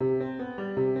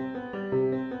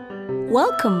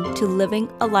Welcome to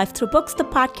Living a Life Through Books, the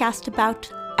podcast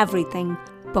about everything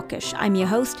bookish. I'm your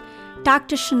host,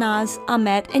 Dr. Shanaz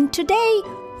Ahmed, and today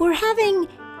we're having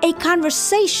a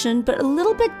conversation, but a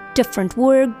little bit different.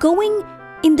 We're going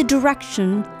in the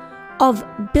direction of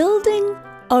building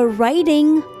a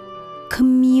writing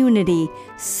community.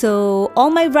 So all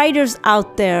my writers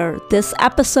out there, this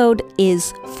episode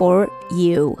is for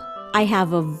you. I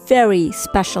have a very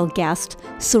special guest,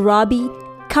 Surabhi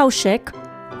Kaushik.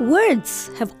 Words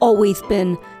have always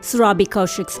been Surabhi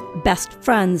Kaushik's best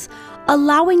friends,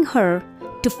 allowing her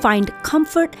to find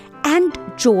comfort and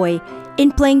joy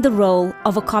in playing the role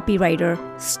of a copywriter,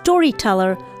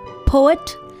 storyteller,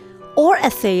 poet, or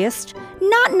essayist,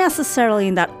 not necessarily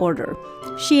in that order.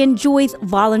 She enjoys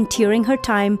volunteering her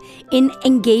time in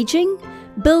engaging,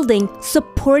 building,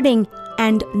 supporting,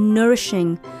 and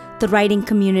nourishing the writing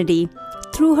community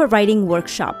through her writing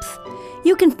workshops.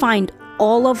 You can find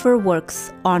all of her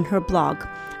works on her blog.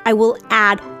 I will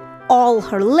add all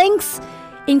her links,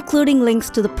 including links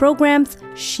to the programs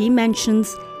she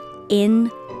mentions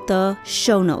in the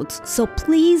show notes. So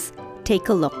please take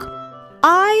a look.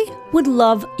 I would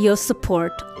love your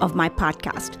support of my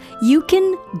podcast. You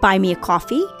can buy me a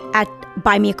coffee at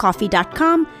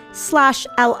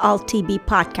buymeacoffee.com/LLTB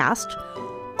podcast.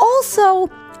 Also,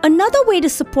 another way to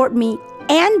support me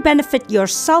and benefit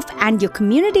yourself and your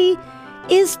community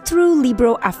is through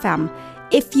Libro FM.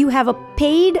 If you have a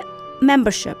paid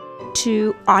membership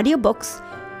to audiobooks,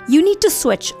 you need to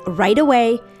switch right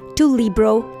away to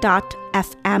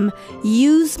Libro.fm.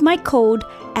 Use my code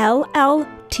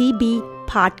LLTB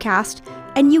podcast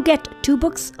and you get 2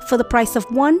 books for the price of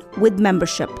 1 with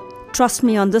membership. Trust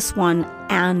me on this one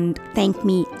and thank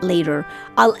me later.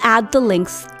 I'll add the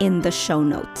links in the show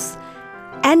notes.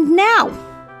 And now,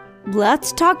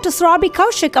 let's talk to Surabhi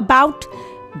Kaushik about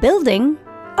building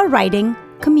a writing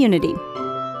community.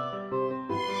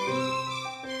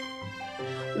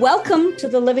 Welcome to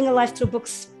the Living a Life Through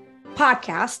Books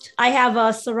podcast. I have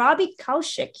Surabhi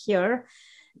Kaushik here,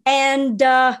 and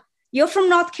you're from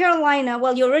North Carolina.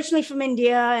 Well, you're originally from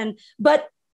India, but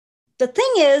the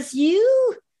thing is,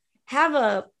 you have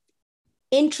a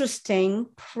interesting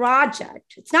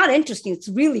project. It's not interesting; it's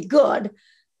really good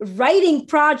writing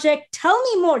project. Tell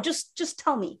me more. Just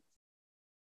tell me.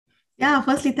 Yeah,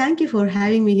 firstly, thank you for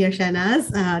having me here,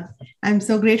 Shanaz. I'm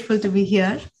so grateful to be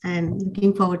here and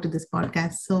looking forward to this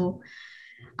podcast. So,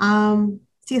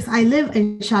 yes, I live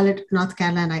in Charlotte, North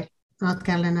Carolina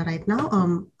right now.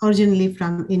 Originally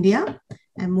from India.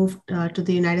 I moved to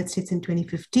the United States in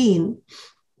 2015.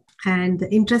 And the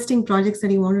interesting projects that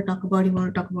you want to talk about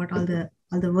all the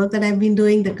work that I've been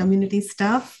doing, the community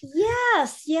stuff.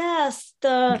 Yes.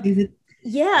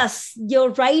 Yes,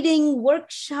 your writing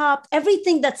workshop,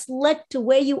 everything that's led to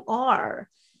where you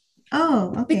are.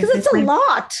 Oh, okay. Because it's a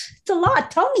lot. It's a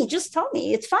lot. Just tell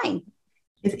me. It's fine.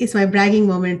 It's my bragging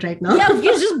moment right now. Yeah,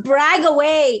 you just brag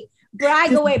away.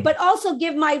 But also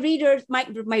give my readers, my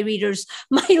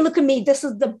look at me. This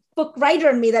is the book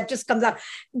writer in me that just comes out.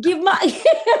 Give my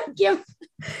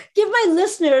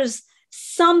listeners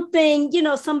something,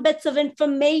 some bits of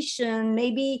information,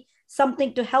 maybe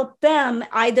something to help them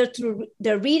either through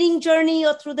their reading journey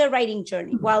or through their writing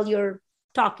journey while you're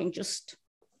talking. Just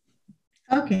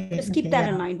keep that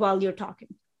in mind while you're talking.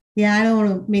 Yeah, I don't want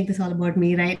to make this all about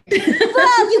me, right?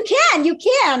 Well, you can,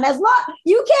 as long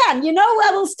you can,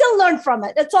 I will still learn from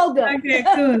it. It's all good. Okay,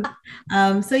 cool.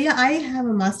 I have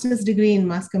a master's degree in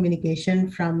mass communication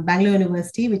from Bangalore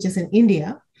University, which is in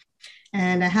India.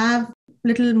 And I have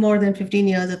little more than 15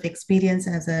 years of experience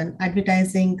as an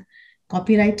advertising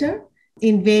copywriter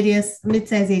in various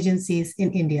mid-sized agencies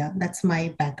in India. That's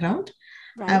my background.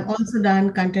 Right. I've also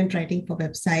done content writing for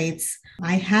websites.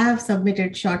 I have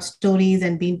submitted short stories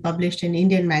and been published in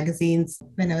Indian magazines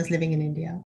when I was living in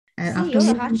India. And you're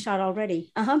a hotshot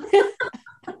already.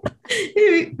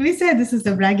 We said this is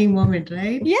the bragging moment,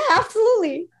 right? Yeah,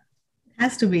 absolutely. It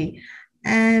has to be.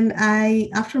 And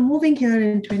after moving here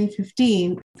in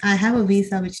 2015, I have a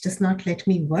visa which does not let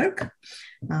me work.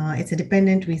 It's a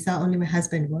dependent visa. Only my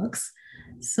husband works.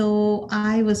 So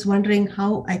I was wondering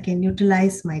how I can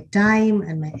utilize my time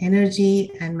and my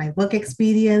energy and my work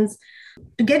experience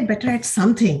to get better at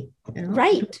something.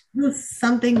 Right. To do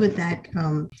something with that.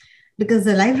 Because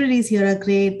the libraries here are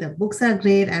great, the books are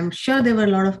great. I'm sure there are a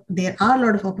lot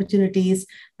of opportunities.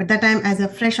 But that time, as a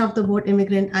fresh off the boat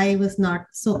immigrant, I was not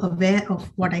so aware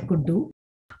of what I could do.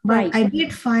 But right. I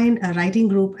did find a writing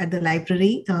group at the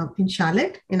library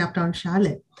in Uptown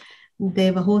Charlotte.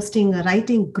 They were hosting a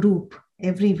writing group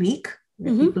every week.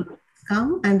 People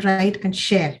come and write and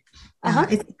share.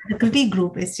 It's a critique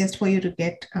group. It's just for you to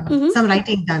get some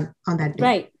writing done on that day.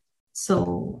 Right.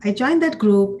 So I joined that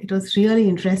group. It was really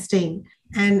interesting.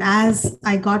 And as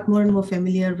I got more and more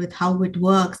familiar with how it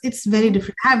works, it's very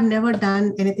different. I've never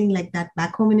done anything like that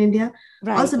back home in India.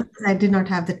 Right. Also, because I did not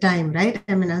have the time, right?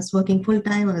 I mean, I was working full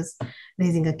time, I was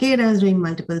raising a kid, I was doing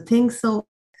multiple things. So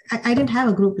I didn't have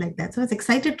a group like that. So I was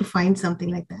excited to find something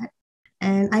like that.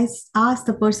 And I asked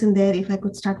the person there if I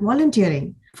could start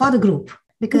volunteering for the group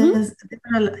Mm-hmm. because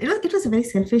it was a very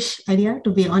selfish idea,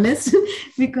 to be honest,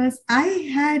 because I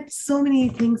had so many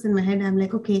things in my head. I'm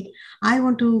like, okay, I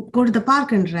want to go to the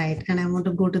park and write, and I want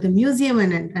to go to the museum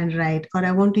and write, or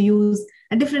I want to use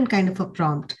a different kind of a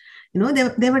prompt.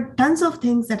 There were tons of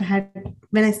things that had,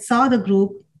 when I saw the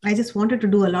group, I just wanted to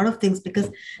do a lot of things because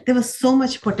there was so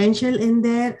much potential in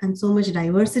there and so much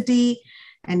diversity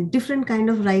and different kind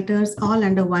of writers all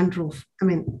under one roof. I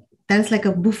mean, that's like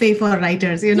a buffet for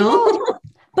writers, you You know? know,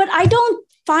 but I don't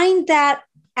find that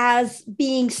as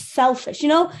being selfish.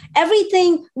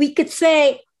 Everything we could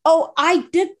say, oh, I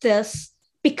did this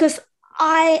because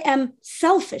I am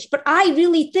selfish. But I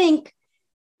really think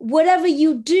whatever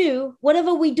you do,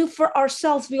 whatever we do for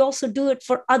ourselves, we also do it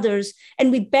for others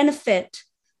and we benefit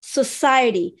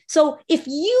society. So if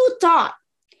you thought,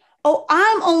 oh,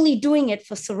 I'm only doing it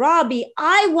for Sarabi,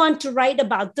 I want to write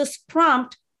about this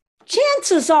prompt,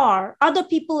 chances are other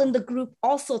people in the group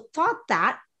also thought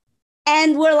that.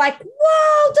 And we're like,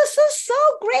 whoa, this is so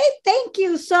great. Thank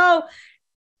you. So,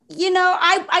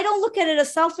 I don't look at it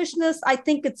as selfishness. I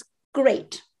think it's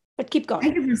great, but keep going.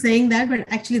 Thank you for saying that, but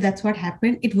actually, that's what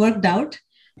happened. It worked out.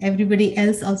 Everybody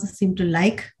else also seemed to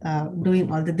like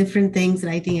doing all the different things,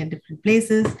 writing at different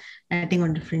places, writing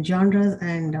on different genres,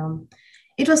 and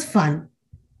it was fun.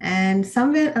 And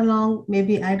somewhere along,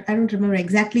 maybe I don't remember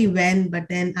exactly when, but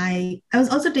then I was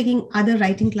also taking other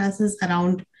writing classes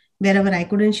around wherever I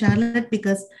could in Charlotte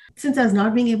because since I was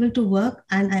not being able to work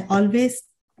and I always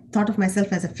thought of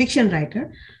myself as a fiction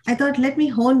writer, I thought, let me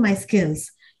hone my skills.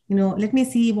 Let me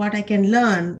see what I can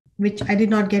learn, which I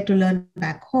did not get to learn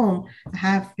back home. I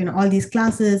have, all these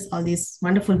classes, all these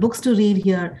wonderful books to read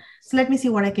here. So let me see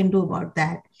what I can do about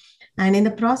that. And in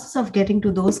the process of getting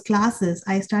to those classes,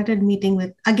 I started meeting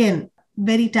with, again,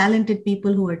 very talented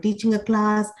people who were teaching a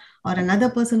class or another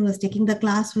person who was taking the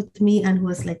class with me and who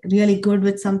was like really good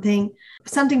with something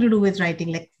to do with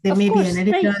writing. Like they Of may be an course,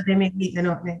 editor, right. they may be,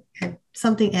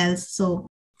 something else. So,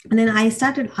 and then I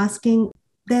started asking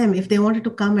them if they wanted to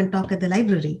come and talk at the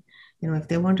library, if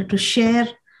they wanted to share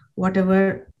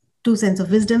whatever 2 cents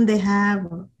of wisdom they have.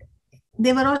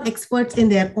 They were all experts in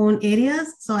their own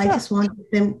areas. So I Sure. just wanted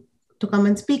them to come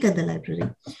and speak at the library.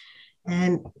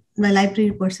 And my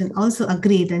library person also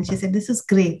agreed and she said, this is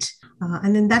great.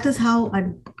 And then that is how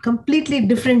a completely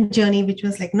different journey, which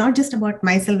was like not just about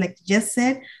myself, like you just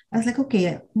said, I was like,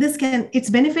 okay, it's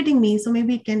benefiting me. So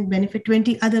maybe it can benefit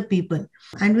 20 other people.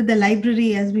 And with the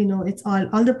library, as we know, it's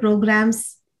all the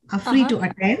programs are free Uh-huh. to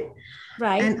attend.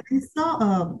 Right. And I saw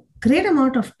a great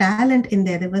amount of talent in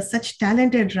there. There were such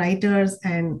talented writers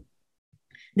and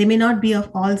they may not be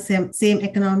of all same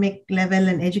economic level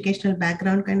and educational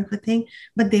background kind of a thing,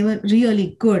 but they were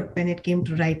really good when it came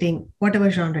to writing whatever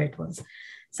genre it was.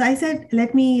 So I said,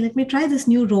 let me try this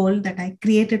new role that I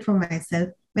created for myself,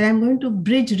 where I'm going to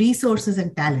bridge resources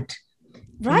and talent. you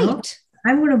know Right.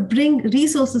 I'm going to bring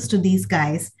resources to these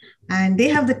guys and they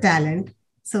have the talent.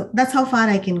 So that's how far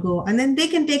I can go, and then they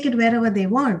can take it wherever they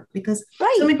want, because so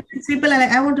Right. many people are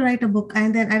like, I want to write a book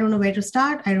and then I don't know where to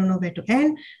start, I don't know where to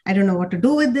end, I don't know what to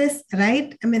do with this,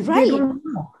 right? I mean, they Right. don't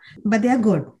know, but they are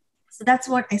good. So that's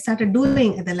what I started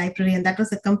doing at the library, and that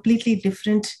was a completely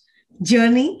different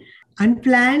journey,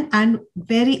 unplanned and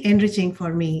very enriching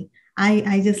for me.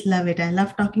 I just love it. I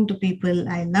love talking to people.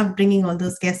 I love bringing all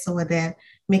those guests over there,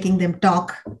 making them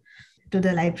talk to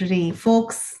the library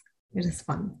folks. It is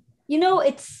fun.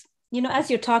 As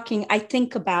you're talking, I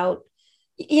think about,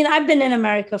 I've been in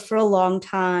America for a long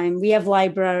time. We have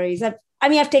libraries.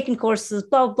 I've taken courses,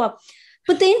 blah, blah.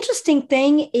 But the interesting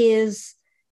thing is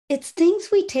it's things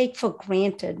we take for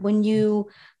granted when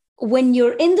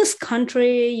you're in this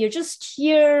country, you're just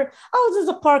here. Oh, there's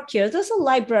a park here. There's a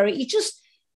library. You just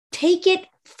take it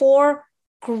for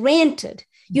granted.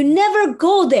 You never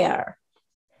go there.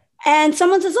 And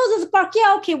someone says, oh, there's a park.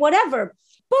 Yeah, okay, whatever.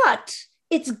 But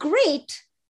it's great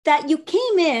that you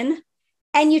came in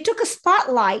and you took a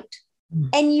spotlight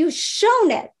and you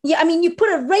shown it. Yeah, you put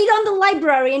it right on the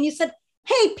library and you said,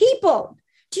 hey, people,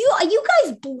 are you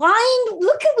guys blind?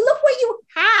 Look what you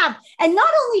have. And not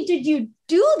only did you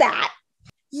do that,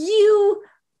 you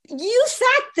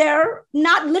sat there,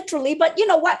 not literally, but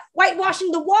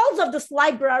whitewashing the walls of this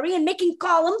library and making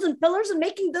columns and pillars and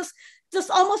making this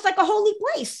almost like a holy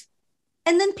place.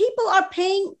 And then people are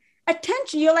paying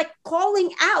attention. You're like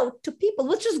calling out to people,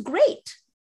 which is great,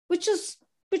 which is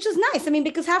nice. I mean,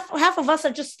 because half of us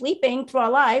are just sleeping through our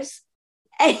lives.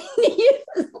 And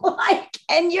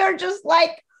you're just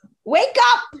like, wake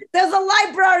up, there's a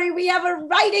library, we have a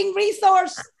writing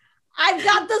resource. I've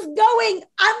got this going.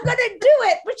 I'm going to do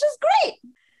it, which is great.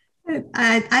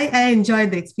 I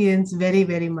enjoyed the experience very,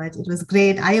 very much. It was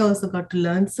great. I also got to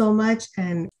learn so much,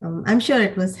 and I'm sure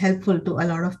it was helpful to a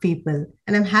lot of people.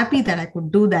 And I'm happy that I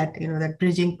could do that, that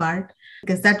bridging part,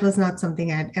 because that was not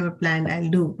something I'd ever planned I'll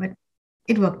do, but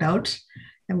it worked out.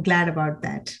 I'm glad about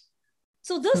that.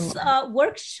 So this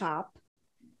workshop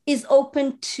is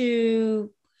open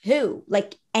to who?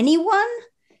 Like anyone?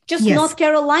 Just yes. North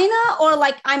Carolina, or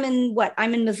like I'm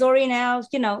in Missouri now,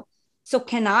 So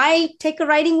can I take a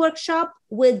writing workshop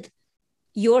with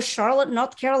your Charlotte,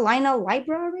 North Carolina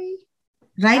library?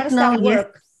 Right now,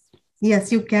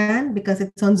 yes, you can, because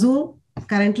it's on Zoom.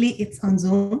 Currently, it's on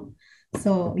Zoom.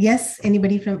 So yes,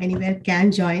 anybody from anywhere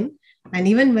can join. And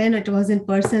even when it was in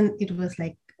person, it was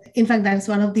like, in fact, that's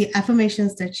one of the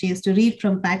affirmations that she used to read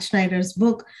from Pat Schneider's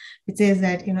book. It says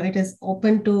that, it is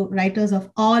open to writers of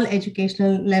all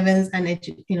educational levels and,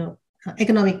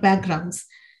 economic backgrounds.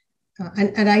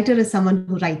 And a writer is someone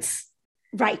who writes.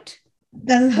 Right.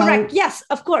 Correct. Yes,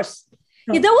 of course.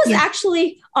 So, there was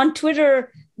actually on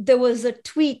Twitter, there was a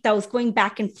tweet that was going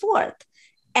back and forth.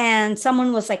 And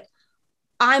someone was like,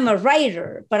 I'm a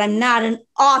writer, but I'm not an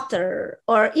author.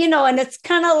 Or, and it's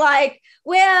kind of like,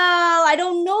 well, I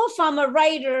don't know if I'm a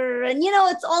writer. And,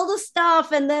 it's all this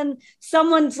stuff. And then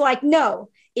someone's like, no,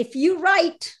 if you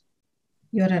write,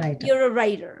 you're a writer. You're a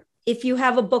writer. If you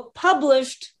have a book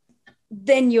published,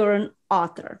 then you're an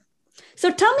author.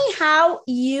 So tell me how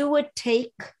you would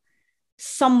take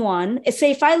someone, say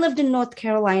if I lived in North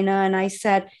Carolina and I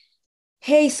said,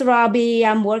 hey, Surabhi,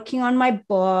 I'm working on my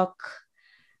book.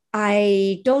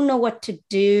 I don't know what to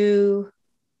do.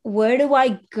 Where do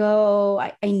I go?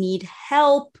 I need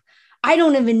help. I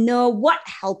don't even know what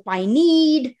help I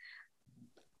need.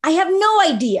 I have no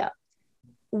idea.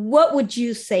 What would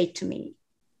you say to me?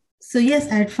 So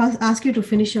yes, I'd first ask you to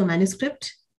finish your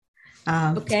manuscript.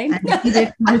 Okay. And read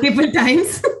it multiple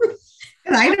times.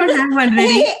 I don't have one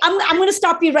ready. Hey, I'm going to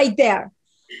stop you right there.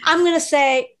 I'm going to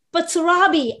say, but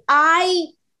Surabhi, I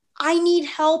need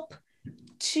help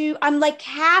I'm like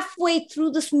halfway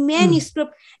through this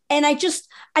manuscript and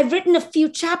I've written a few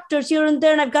chapters here and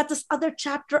there and I've got this other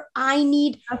chapter. I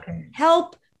need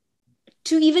help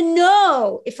to even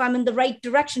know if I'm in the right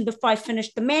direction before I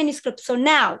finish the manuscript. So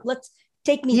now let's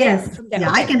take me there. From there.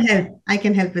 Yeah, okay. I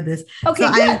can help with this. Okay,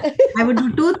 so I would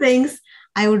do two things.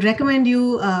 I would recommend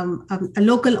you a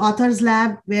local authors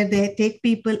lab where they take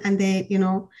people and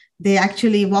they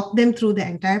actually walk them through the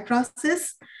entire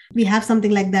process. We have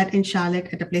something like that in Charlotte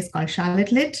at a place called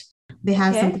Charlotte Lit. They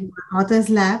have something called Authors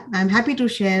Lab. I'm happy to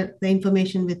share the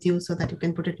information with you so that you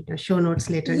can put it in your show notes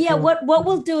later. Yeah, what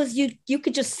we'll do is you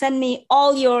could just send me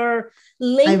all your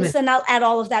links and I'll add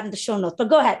all of that in the show notes. But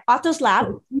go ahead, Authors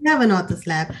Lab. We have an Authors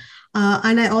Lab.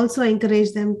 And I also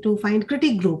encourage them to find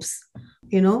critique groups,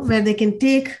 where they can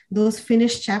take those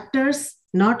finished chapters,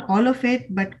 not all of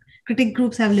it, but critique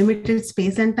groups have limited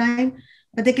space and time,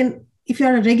 but they can, if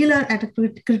you're a regular at a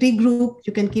critique group,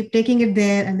 you can keep taking it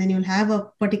there and then you'll have a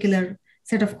particular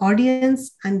set of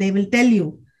audience and they will tell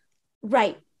you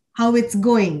how it's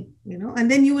going, and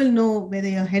then you will know whether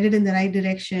you're headed in the right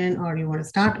direction or you want to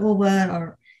start over,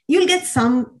 or you'll get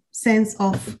some sense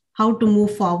of how to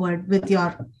move forward with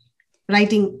your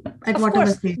writing at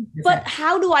whatever stage. But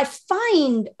how do I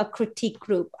find a critique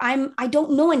group? I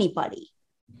don't know anybody.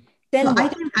 Then so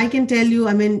I can tell you,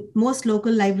 most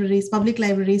local libraries, public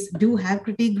libraries do have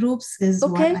critique groups is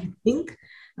what I think.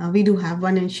 We do have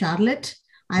one in Charlotte.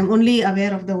 I'm only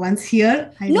aware of the ones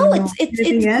here.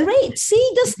 It's great.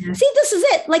 See, this is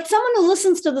it. Like someone who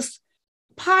listens to this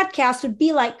podcast would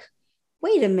be like,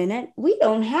 wait a minute, we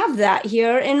don't have that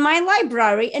here in my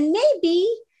library. And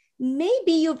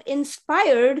maybe you've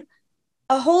inspired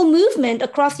a whole movement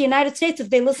across the United States if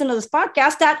they listen to this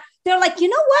podcast that they're like, you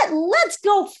know what, let's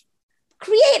go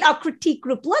create our critique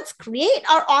group. Let's create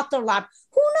our author lab.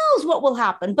 Who knows what will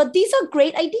happen? But these are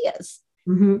great ideas.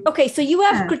 Mm-hmm. Okay, so you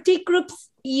have critique groups.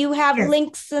 You have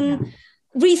links and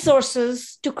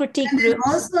resources to critique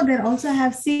groups. They also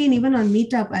have seen, even on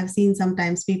Meetup, I've seen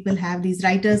sometimes people have these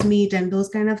writers meet and those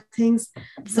kind of things.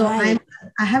 So I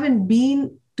haven't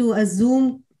been to a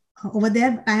Zoom over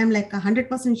there. I am like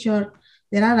 100% sure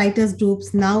there are writers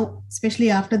groups now, especially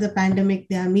after the pandemic.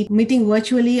 They are meeting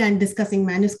virtually and discussing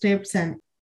manuscripts and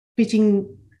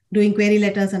pitching, doing query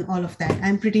letters and all of that.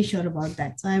 I'm pretty sure about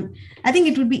that. So I think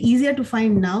it would be easier to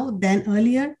find now than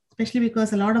earlier. especially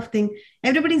because a lot of things,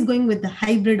 everybody's going with the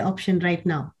hybrid option right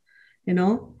now,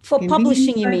 For can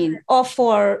publishing, be, you mean, or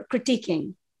for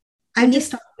critiquing? I'm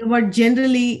just talking about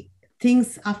generally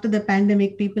things after the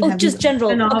pandemic. People have just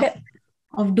general. Okay.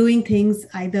 Of doing things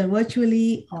either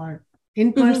virtually or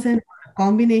in person, or a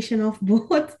combination of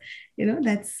both.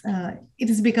 That's it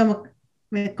has become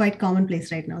a quite commonplace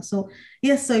right now. So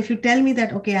yes, so if you tell me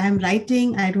that, okay, I'm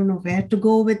writing, I don't know where to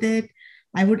go with it,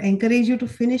 I would encourage you to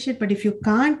finish it. But if you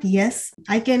can't, yes,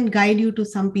 I can guide you to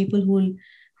some people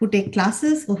who take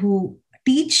classes or who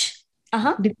teach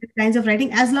different kinds of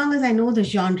writing, as long as I know the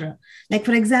genre. Like,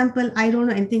 for example, I don't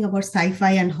know anything about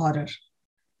sci-fi and horror.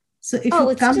 So if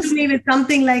you come to me with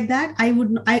something like that,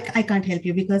 I can't help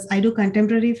you, because I do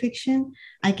contemporary fiction.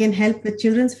 I can help with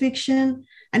children's fiction,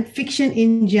 and fiction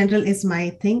in general is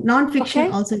my thing.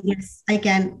 Non-fiction also, yes, I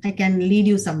can lead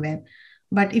you somewhere.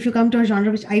 But if you come to a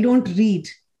genre which I don't read,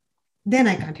 then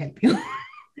I can't help you.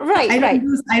 Right,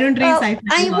 I don't read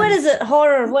sci-fi. What is it?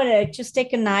 Horror? What is it? Just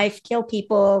take a knife, kill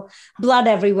people, blood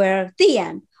everywhere. The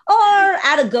end. Or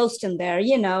add a ghost in there,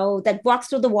 that walks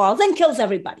through the walls and kills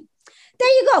everybody. There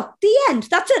you go. The end.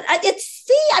 That's it.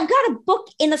 I've got a book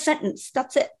in a sentence.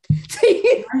 That's it.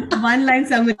 One line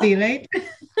summary, right?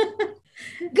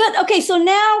 Good. Okay. So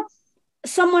now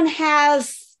someone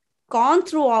has gone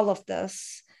through all of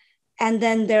this, and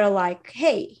then they're like,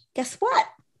 hey, guess what?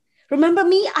 Remember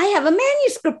me? I have a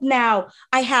manuscript now.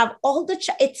 I have all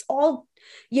it's all,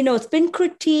 it's been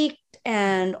critiqued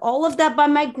and all of that by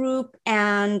my group,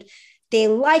 and they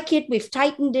like it. We've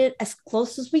tightened it as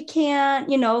close as we can.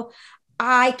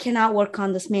 I cannot work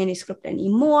on this manuscript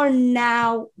anymore.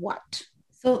 Now what?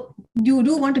 So you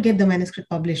do want to get the manuscript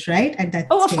published, right? At that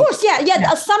stage. Of course. Yeah.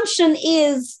 The assumption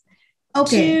is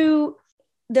the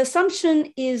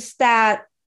assumption is that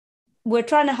we're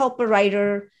trying to help a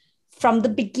writer from the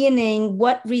beginning,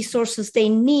 what resources they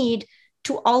need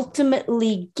to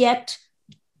ultimately get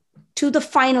to the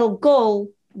final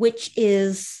goal, which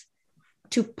is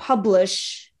to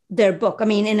publish their book. I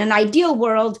mean, in an ideal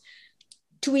world,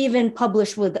 to even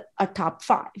publish with a top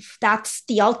 5. That's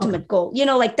the ultimate goal.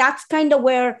 That's kind of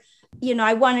where,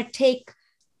 I want to take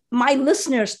my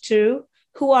listeners to,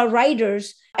 who are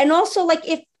writers. And also,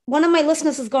 if one of my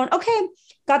listeners is going, okay,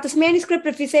 got this manuscript.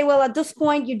 If you say, well, at this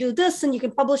point you do this and you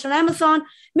can publish on Amazon,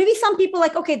 maybe some people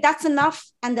okay, that's enough.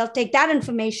 And they'll take that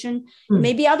information.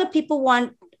 Maybe other people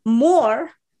want more.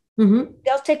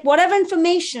 They'll take whatever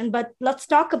information, but let's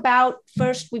talk about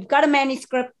first, we've got a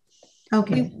manuscript.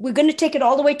 Okay. We're going to take it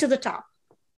all the way to the top.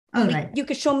 All right. You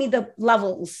could show me the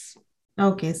levels.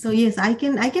 Okay. So yes, I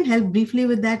can help briefly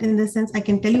with that, in the sense I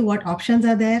can tell you what options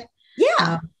are there.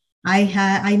 Yeah.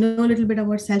 I know a little bit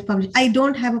about self-publishing. I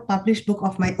don't have a published book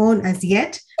of my own as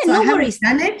yet. Yeah, so I haven't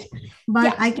done it,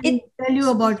 but I can tell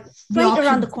you about right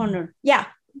around the corner. Yeah.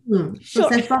 Sure. So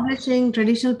self-publishing,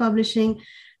 traditional publishing,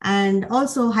 and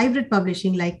also hybrid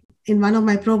publishing. Like in one of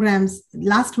my programs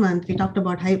last month, we talked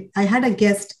about, I had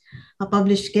a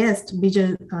published guest,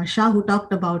 Bijal Shah, who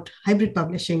talked about hybrid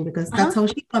publishing, because that's how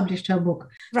she published her book.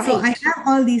 Right. So I have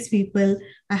all these people,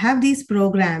 I have these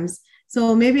programs.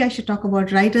 So maybe I should talk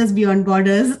about Writers Beyond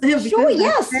Borders. Sure,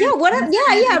 yes.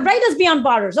 Yeah. Writers Beyond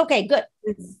Borders. Okay, good.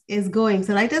 Is going.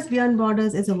 So Writers Beyond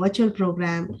Borders is a virtual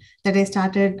program that I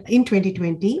started in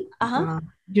 2020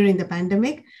 during the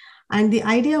pandemic. And the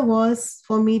idea was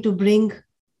for me to bring,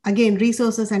 again,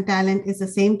 resources and talent is the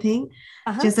same thing,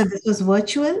 just that this was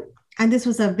virtual. And this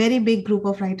was a very big group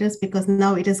of writers, because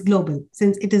now it is global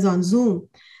since it is on Zoom.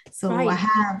 So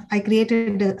I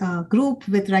created a group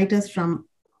with writers from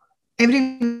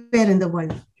everywhere in the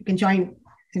world. You can join,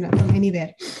 from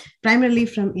anywhere, primarily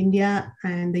from India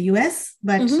and the US,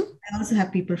 but I also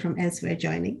have people from elsewhere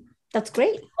joining. That's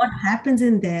great. What happens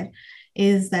in there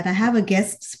is that I have a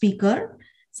guest speaker,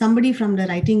 somebody from the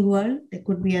writing world. There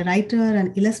could be a writer,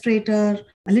 an illustrator,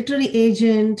 a literary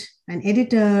agent, an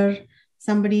editor,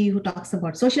 somebody who talks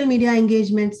about social media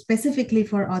engagement specifically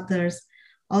for authors,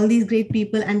 all these great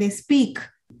people, and they speak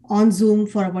on Zoom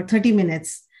for about 30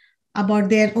 minutes about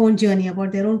their own journey,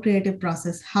 about their own creative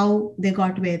process, how they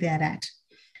got where they are at.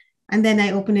 And then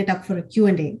I open it up for a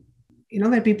Q&A,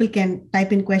 where people can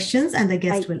type in questions and the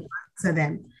guest will answer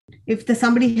them. If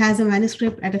somebody has a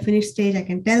manuscript at a finished stage, I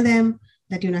can tell them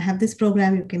that, I have this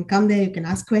program, you can come there, you can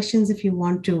ask questions if you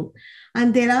want to.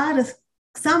 And there are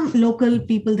some local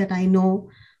people that I know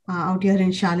out here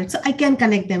in Charlotte. So I can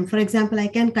connect them. For example, I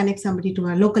can connect somebody to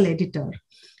a local editor.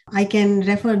 I can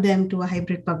refer them to a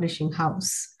hybrid publishing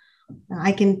house.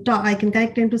 I can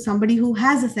connect them to somebody who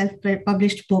has a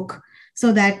self-published book,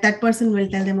 so that person will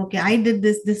tell them, okay, I did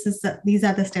this, these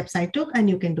are the steps I took, and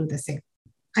you can do the same.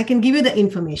 I can give you the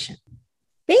information.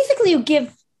 Basically, you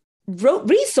give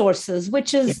resources,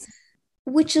 which is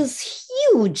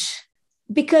huge.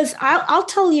 Because I'll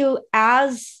tell you,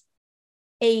 as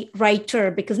a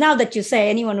writer, because now that you say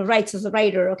anyone who writes is a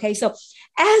writer, okay, so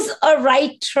as a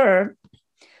writer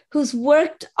who's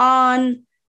worked on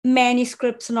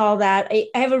manuscripts and all that, I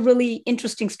have a really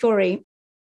interesting story.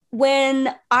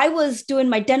 When I was doing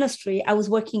my dentistry, I was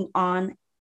working on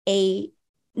a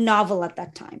novel at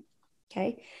that time,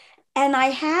 okay? And I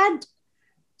had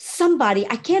somebody,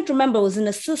 I can't remember, it was an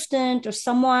assistant or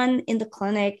someone in the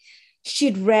clinic,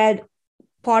 she'd read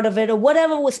part of it or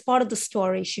whatever was part of the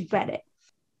story, she'd read it.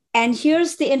 And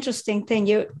here's the interesting thing.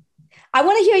 I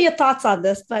want to hear your thoughts on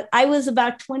this, but I was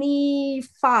about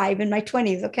 25 in my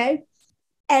 20s, okay?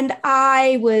 And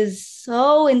I was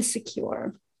so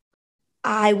insecure.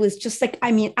 I was just like,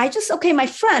 okay, my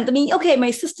friend, okay, my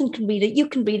assistant can read it. You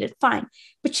can read it, fine.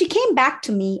 But she came back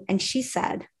to me and she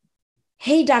said,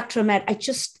 hey, Dr. Ahmed, I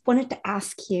just wanted to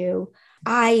ask you,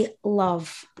 I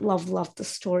love the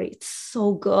story. It's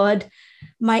so good.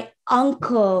 My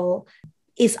uncle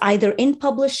is either in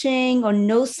publishing or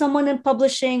knows someone in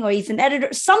publishing, or he's an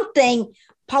editor, something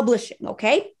publishing,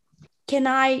 okay? Can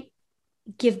I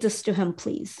give this to him,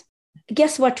 please?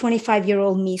 Guess what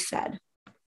 25-year-old me said?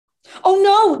 Oh,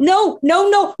 no,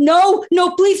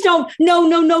 please don't.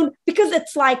 No. Because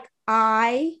it's like,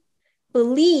 I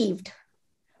believed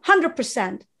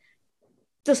 100%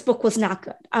 this book was not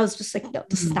good. I was just like, no,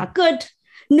 this is not good.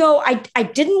 No, I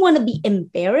didn't want to be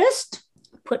embarrassed,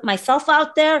 put myself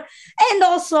out there. And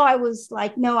also I was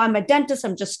like, no, I'm a dentist.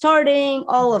 I'm just starting,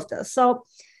 all of this. So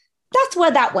that's where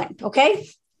that went. Okay.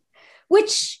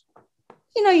 Which,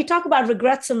 you talk about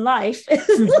regrets in life.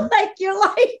 It's like, you're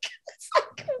like, it's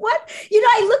like, what?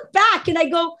 I look back and I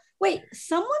go, wait,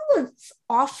 someone was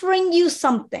offering you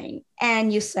something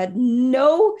and you said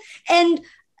no. And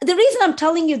the reason I'm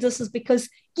telling you this is because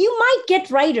you might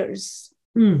get writers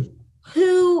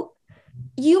who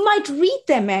you might read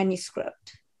their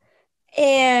manuscript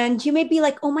and you may be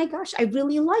like, oh my gosh, I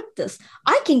really like this.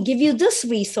 I can give you this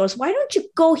resource. Why don't you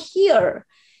go here?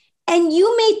 And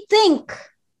you may think,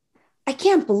 I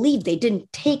can't believe they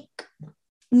didn't take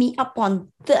me up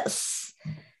on this.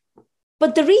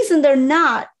 But the reason they're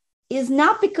not is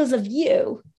not because of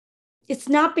you. It's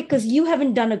not because you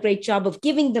haven't done a great job of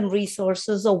giving them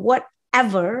resources or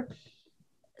whatever.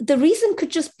 The reason could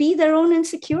just be their own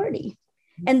insecurity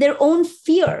and their own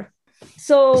fear.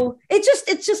 So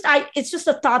it's just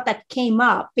a thought that came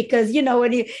up because,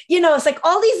 when it's like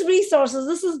all these resources,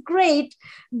 this is great,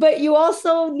 but you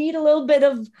also need a little bit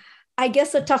of, I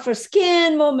guess, a tougher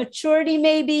skin, more maturity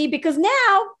maybe, because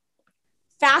now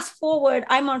fast forward,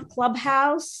 I'm on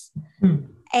Clubhouse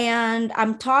and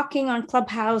I'm talking on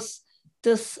Clubhouse,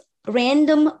 this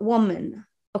random woman,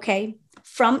 okay,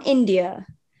 from India.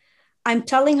 I'm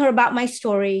telling her about my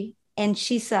story and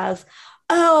she says,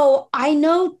 oh, I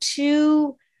know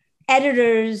 2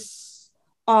 editors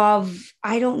of,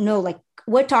 I don't know, like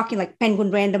we're talking like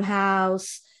Penguin Random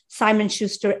House, Simon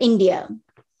Schuster, India.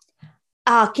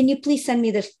 Can you please send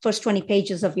me the first 20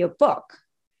 pages of your book?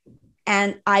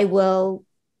 And I will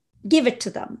give it to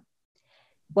them.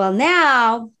 Well,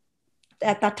 now,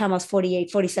 at that time I was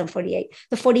 48. The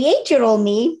 48-year-old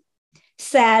me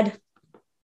said,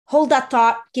 hold that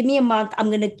thought, give me a month. I'm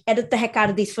going to edit the heck out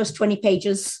of these first 20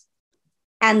 pages.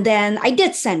 And then I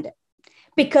did send it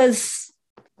because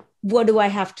what do I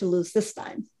have to lose this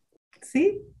time?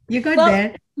 See, you got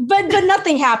there. But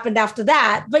nothing happened after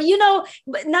that. But,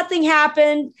 nothing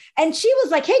happened. And she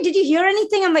was like, hey, did you hear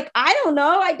anything? I'm like, I don't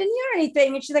know. I didn't hear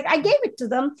anything. And she's like, I gave it to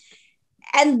them.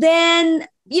 And then,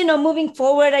 moving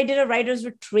forward, I did a writer's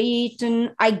retreat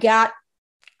and I got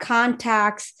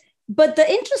contacts. But the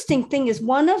interesting thing is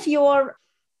one of your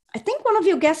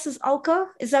guests is Alka.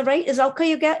 Is that right? Is Alka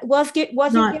your guest? Was your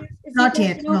guest? Not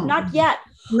yet. No. Not yet.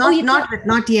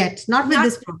 Not yet. Not with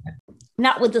this program.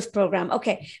 Not with this program.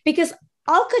 Okay. Because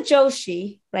Alka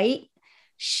Joshi, right?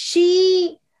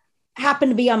 She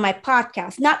happened to be on my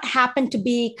podcast, not happened to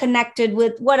be connected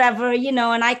with whatever,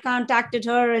 and I contacted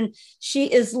her and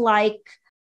she is like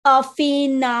a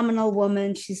phenomenal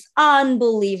woman. She's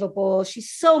unbelievable. She's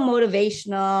so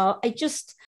motivational.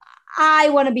 I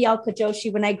want to be Alka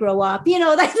Joshi when I grow up.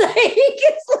 That's like,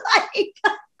 it's like,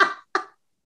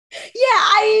 yeah,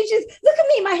 I just, look at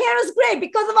me. My hair is gray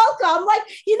because of Alka. I'm like,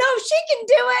 if she can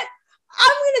do it, I'm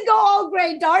going to go all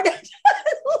gray, darn it.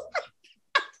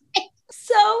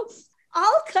 So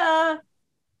Alka,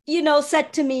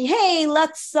 said to me, hey,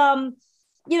 let's,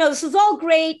 this is all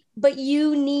great, but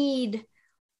you need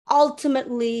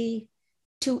ultimately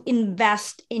to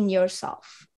invest in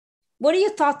yourself. What are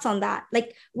your thoughts on that?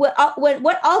 Like what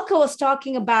Alka was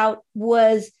talking about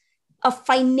was a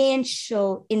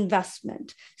financial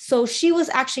investment. So she was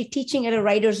actually teaching at a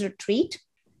writer's retreat.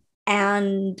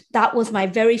 And that was my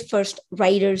very first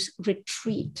writer's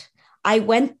retreat. I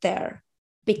went there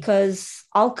because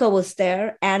Alka was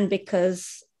there and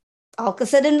because Alka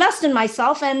said, invest in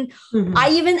myself. And I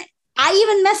even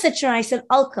messaged her and I said,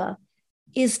 Alka,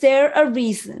 is there a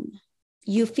reason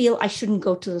you feel I shouldn't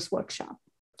go to this workshop?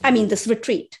 I mean, this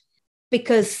retreat,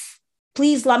 because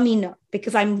please let me know,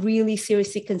 because I'm really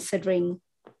seriously considering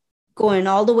going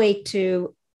all the way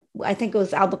to, I think it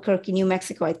was Albuquerque, New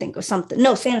Mexico, I think, or something.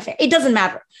 No, Santa Fe. It doesn't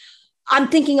matter. I'm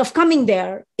thinking of coming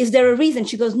there. Is there a reason?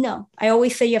 She goes, no, I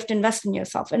always say you have to invest in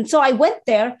yourself. And so I went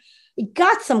there,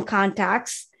 got some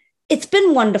contacts. It's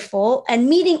been wonderful. And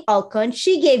meeting Alka, and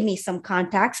she gave me some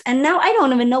contacts. And now I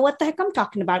don't even know what the heck I'm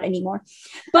talking about anymore.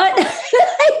 But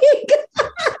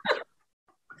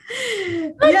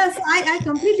yes, I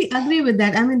completely agree with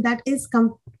that. I mean, that is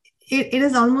it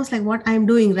is almost like what I'm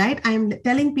doing, right? I'm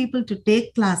telling people to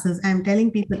take classes. I'm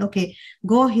telling people, okay,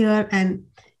 go here. And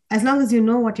as long as you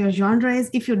know what your genre is,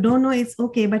 if you don't know, it's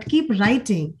okay, but keep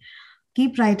writing.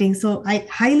 Keep writing. So I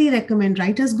highly recommend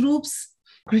writers groups,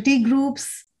 critique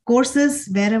groups, courses,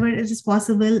 wherever it is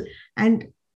possible. And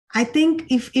I think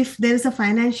if there is a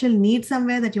financial need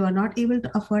somewhere that you are not able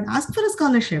to afford, ask for a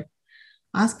scholarship.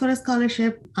 Ask for a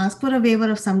scholarship, ask for a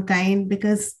waiver of some kind,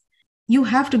 because you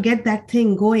have to get that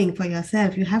thing going for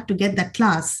yourself. You have to get that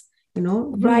class, do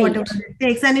whatever it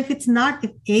takes. And if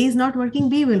A is not working,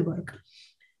 B will work.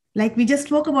 Like we just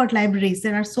spoke about libraries.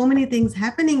 There are so many things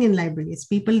happening in libraries.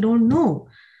 People don't know.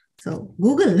 So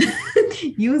Google,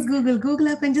 use Google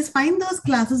up and just find those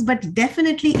classes, but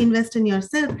definitely invest in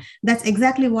yourself. That's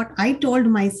exactly what I told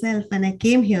myself when I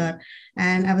came here.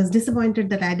 And I was disappointed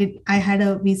that I had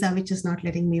a visa which is not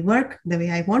letting me work the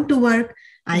way I want to work.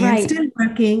 I am still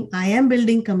working. I am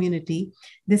building community.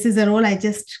 This is a role I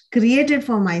just created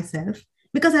for myself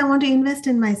because I want to invest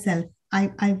in myself.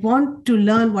 I want to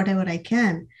learn whatever I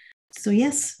can. So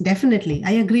yes, definitely.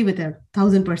 I agree with her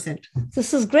 1,000%.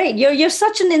 This is great. You're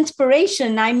such an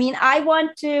inspiration. I mean, I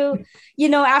want to,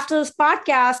 after this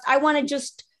podcast, I want to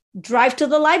just drive to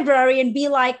the library and be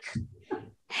like,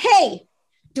 hey,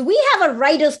 do we have a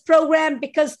writers program?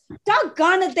 Because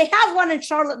doggone it, they have one in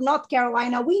Charlotte, North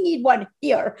Carolina. We need one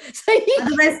here. So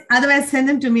otherwise, send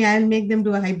them to me. I'll make them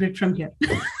do a hybrid from here.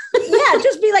 Yeah,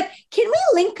 just be like, can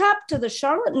we link up to the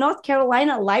Charlotte, North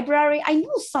Carolina library? I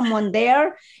know someone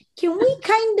there. Can we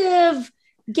kind of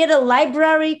get a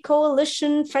library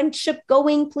coalition friendship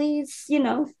going, please?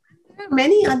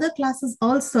 Many other classes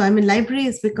also. I mean,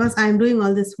 libraries, because I'm doing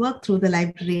all this work through the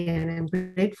library and I'm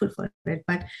grateful for it.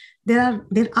 But there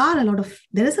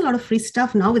is a lot of free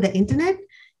stuff now with the internet.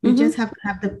 You just have to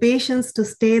have the patience to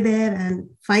stay there and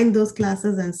find those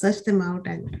classes and search them out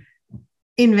and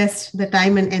invest the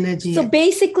time and energy. So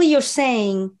basically you're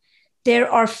saying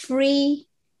there are free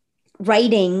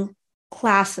writing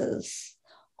classes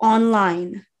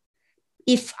online.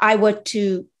 If I were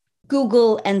to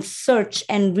Google and search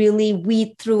and really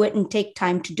weed through it and take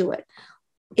time to do it.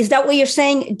 Is that what you're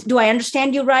saying? Do I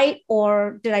understand you right?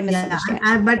 Or did I misunderstand?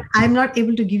 Yeah, but I'm not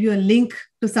able to give you a link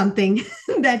to something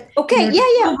that. Okay.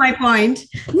 Yeah. My point.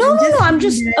 No. I'm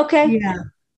just, okay. Yeah.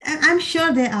 I'm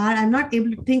sure there are. I'm not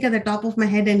able to think at the top of my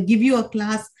head and give you a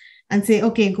class and say,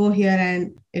 okay, go here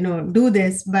and, do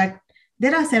this. But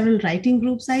there are several writing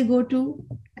groups I go to,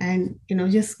 and,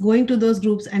 just going to those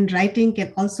groups and writing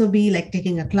can also be like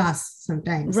taking a class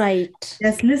sometimes. Right.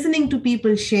 Just listening to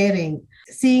people sharing,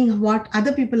 seeing what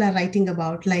other people are writing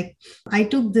about. Like I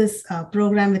took this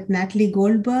program with Natalie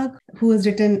Goldberg, who has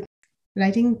written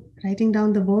Writing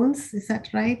Down the Bones. Is that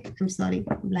right? I'm sorry.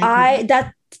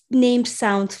 That name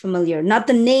sounds familiar. Not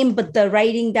the name, but the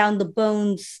Writing Down the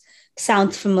Bones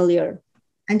sounds familiar.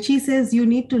 And she says you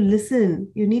need to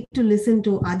listen. You need to listen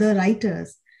to other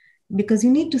writers because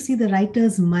you need to see the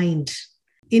writer's mind.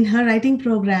 In her writing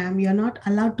program, you're not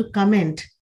allowed to comment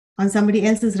on somebody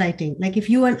else's writing. Like if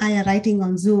you and I are writing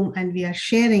on Zoom and we are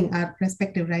sharing our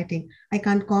respective writing, I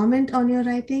can't comment on your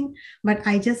writing, but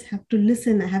I just have to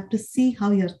listen. I have to see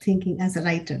how you're thinking as a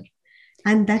writer.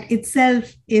 And that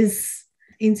itself is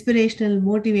inspirational,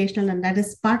 motivational, and that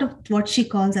is part of what she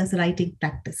calls as writing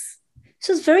practice.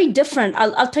 So it's very different.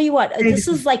 I'll tell you what, this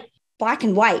is like black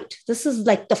and white. This is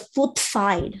like the flip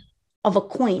side of a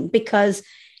coin, because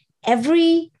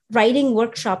every writing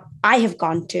workshop I have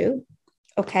gone to,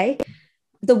 okay,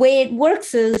 the way it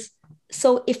works is,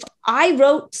 so if I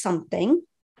wrote something,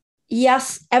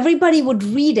 yes, everybody would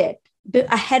read it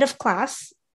ahead of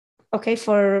class, okay,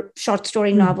 for short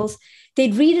story novels.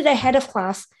 They'd read it ahead of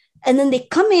class, and then they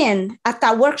come in at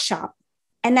that workshop.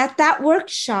 And at that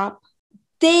workshop,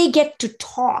 they get to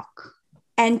talk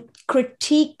and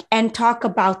critique and talk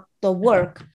about the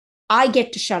work, I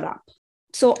get to shut up.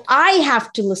 So I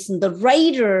have to listen. The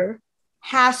writer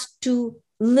has to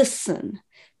listen.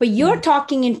 But you're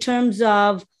talking in terms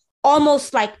of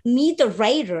almost like me, the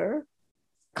writer,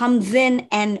 comes in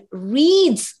and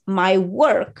reads my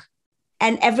work,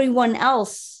 and everyone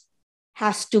else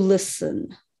has to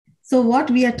listen. So what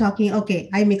we are talking, okay,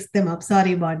 I mixed them up.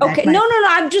 Sorry about that. Okay, no,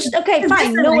 I'm just, okay,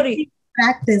 fine. Nobody.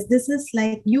 Practice. This is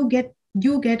like you get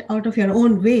out of your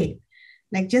own way.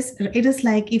 Like just, it is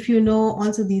like, if you know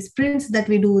also these prints that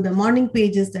we do, the morning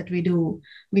pages that we do,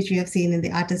 which we have seen in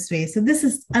the Artist Way. So this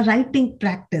is a writing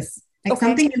practice, like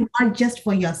something you want just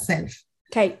for yourself.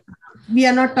 Okay. We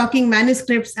are not talking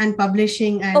manuscripts and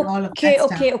publishing and all of that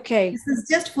stuff. Okay. This is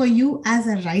just for you as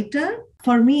a writer.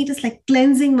 For me, it is like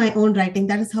cleansing my own writing.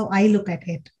 That is how I look at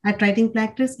it. At writing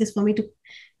practice is for me to,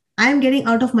 I'm getting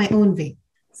out of my own way.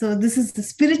 So this is the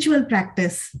spiritual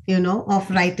practice,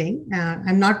 of writing.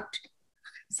 I'm not,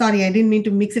 sorry, I didn't mean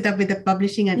to mix it up with the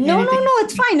publishing and No, editing. no,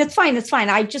 it's fine.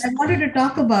 I wanted to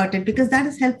talk about it because that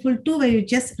is helpful too, where you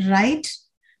just write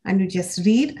and you just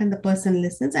read and the person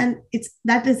listens, and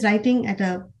that is writing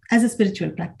as a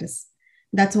spiritual practice.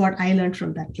 That's what I learned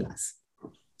from that class.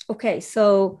 Okay,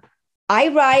 so I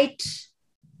write.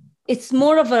 It's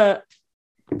more of a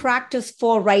practice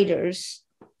for writers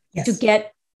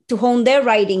to hone their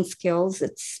writing skills.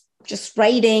 It's just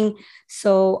writing.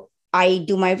 So I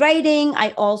do my writing.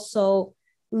 I also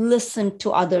listen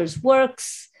to others'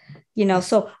 works,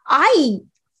 so I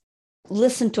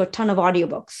listen to a ton of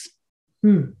audiobooks.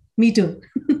 Me too.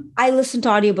 I listen to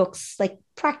audiobooks like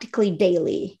practically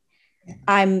daily.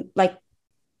 I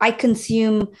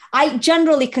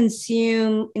generally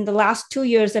consume, in the last 2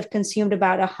 years, I've consumed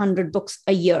about 100 books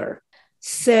a year.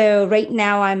 So right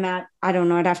now I'm at, I don't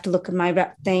know, I'd have to look at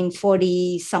my thing,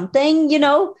 40 something,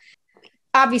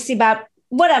 obviously about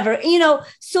whatever,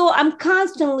 so I'm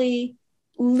constantly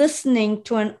listening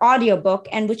to an audiobook,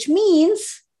 and which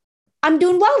means I'm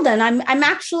doing well then. I'm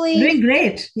actually doing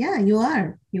great. Yeah, you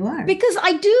are. Because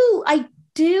I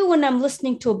do when I'm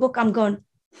listening to a book, I'm going,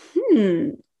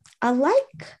 I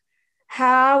like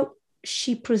how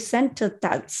she presented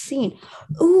that scene.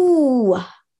 Oh,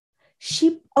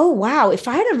 wow. If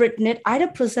I had written it, I'd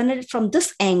have presented it from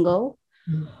this angle.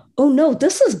 Oh no,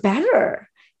 this is better.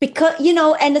 Because,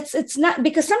 and it's not,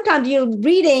 because sometimes you're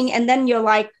reading and then you're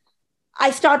like,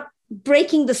 I start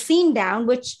breaking the scene down,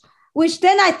 which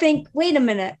then I think, wait a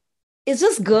minute, is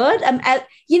this good?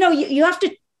 You have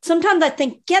to, sometimes I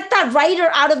think, get that writer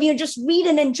out of you and just read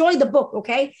and enjoy the book,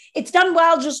 okay? It's done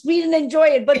well, just read and enjoy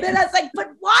it. But then I was like, but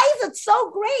why is it so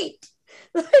great?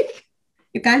 Like,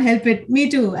 you can't help it. Me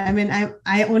too. I mean,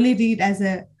 I only read as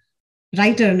a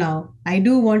writer now. I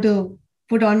do want to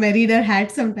put on my reader hat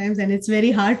sometimes, and it's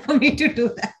very hard for me to do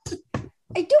that.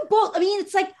 I do both. I mean,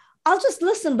 it's like, I'll just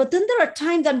listen, but then there are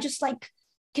times I'm just like,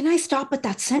 can I stop at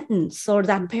that sentence or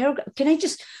that paragraph? Can I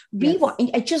just rewind? Yes.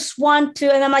 I just want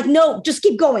to, and I'm like, no, just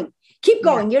keep going. Keep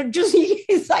going. Yeah.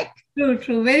 It's like.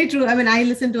 True. Very true. I mean, I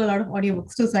listen to a lot of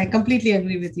audiobooks too, so I completely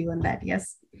agree with you on that.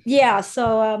 Yes. Yeah.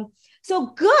 So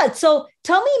good. So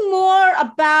tell me more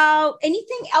about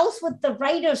anything else with the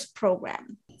writers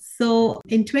program. So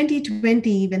in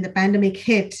 2020, when the pandemic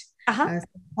hit,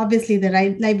 obviously the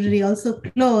library also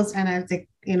closed, and I was like,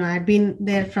 I'd been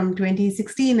there from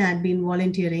 2016. I'd been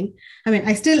volunteering. I mean,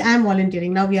 I still am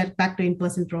volunteering. Now we are back to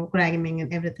in-person programming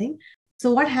and everything.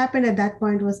 So what happened at that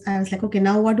point was I was like, okay,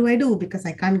 now what do I do? Because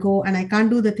I can't go and I can't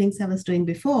do the things I was doing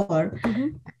before.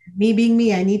 Me being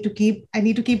me, I need to keep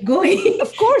going.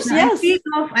 Of course, yes.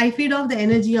 I feed off the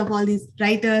energy of all these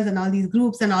writers and all these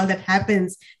groups and all that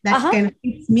happens. That kind of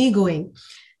keeps me going.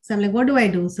 So I'm like, what do I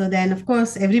do? So then, of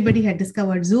course, everybody had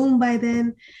discovered Zoom by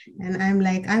then. And I'm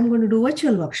like, I'm going to do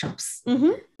virtual workshops.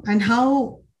 And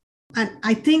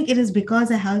I think it is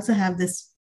because I also have this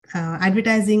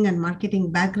advertising and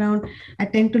marketing background. I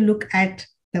tend to look at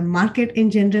the market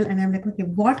in general, and I'm like, okay,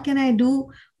 what can I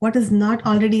do? What is not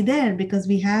already there? Because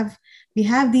we have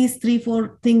these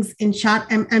 3-4 things in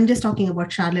Charlotte. I'm just talking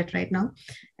about Charlotte right now.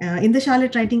 In the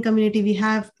Charlotte writing community, we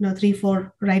have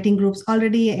 3-4 writing groups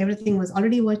already. Everything was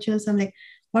already virtual. So I'm like,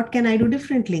 what can I do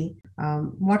differently?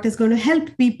 What is going to help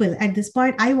people? At this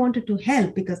point, I wanted to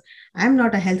help because I'm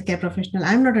not a healthcare professional.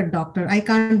 I'm not a doctor. I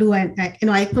can't do,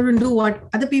 I couldn't do what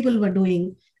other people were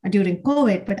doing during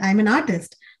COVID, but I'm an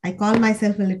artist. I call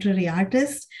myself a literary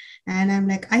artist, and I'm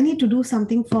like, I need to do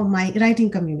something for my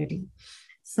writing community.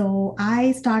 So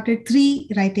I started 3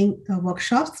 writing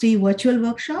workshops, 3 virtual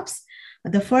workshops.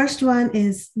 The first one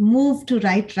is Move to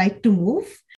Write, Write to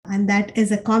Move. And that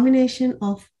is a combination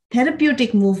of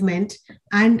therapeutic movement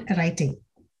and writing.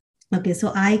 Okay,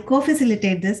 so I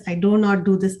co-facilitate this. I do not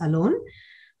do this alone.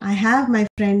 I have my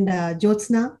friend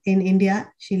Jyotsna in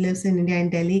India. She lives in India in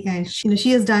Delhi, and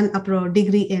she has done a pro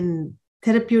degree in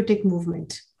therapeutic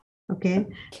movement. Okay,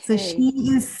 so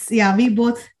Okay. we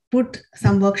both put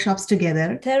some workshops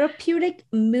together. Therapeutic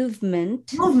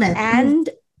movement Movement, and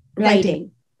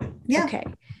writing. writing. Yeah. Okay.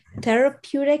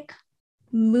 Therapeutic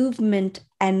movement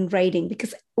and writing.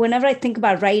 Because whenever I think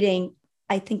about writing,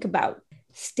 I think about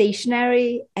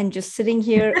stationery and just sitting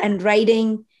here and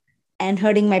writing and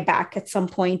hurting my back at some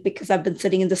point because I've been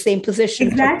sitting in the same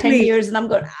position for 10 Exactly. years and I'm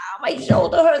going, my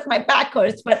shoulder hurts, my back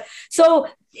hurts. But so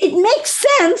it makes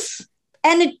sense.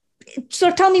 And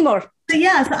so tell me more. So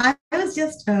yeah, so I was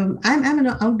just I'm an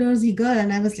outdoorsy girl,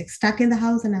 and I was like stuck in the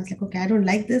house, and I was like, okay, I don't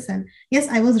like this. And yes,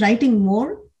 I was writing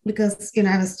more because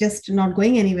I was just not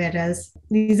going anywhere else.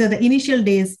 These are the initial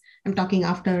days. I'm talking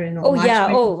after Oh March yeah.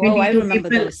 Oh, I 2022, remember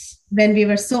April, this. when we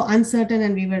were so uncertain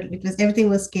and everything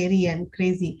was scary and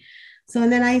crazy. So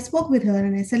and then I spoke with her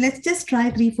and I said, let's just try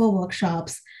 3, 4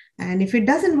 workshops. And if it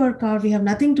doesn't work out, we have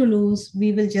nothing to lose.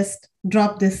 We will just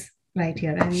drop this right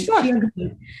here. And Sure. she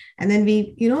agreed. And then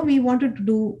we wanted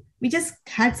to we just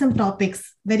had some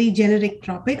topics, very generic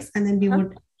topics. And then you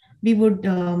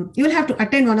will have to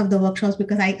attend one of the workshops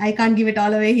because I can't give it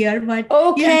all away here. But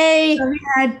okay. So we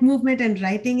had movement and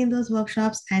writing in those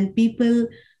workshops and people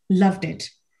loved it.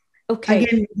 Okay.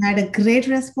 Again, we had a great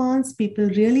response. People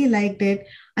really liked it.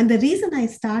 And the reason I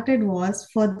started was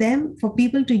for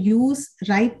people to use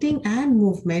writing and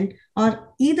movement,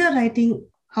 or either writing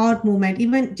or movement,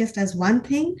 even just as one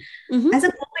thing, as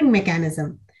a coping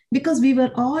mechanism. Because we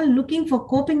were all looking for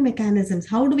coping mechanisms.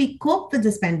 How do we cope with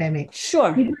this pandemic?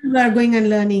 Sure. People were going and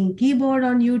learning keyboard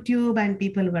on YouTube, and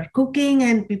people were cooking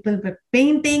and people were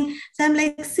painting. So I'm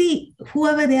like, see,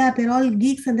 whoever they are, they're all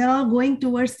geeks and they're all going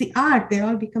towards the art. They're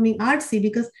all becoming artsy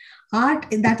because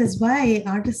that is why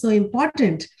art is so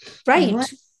important. Right.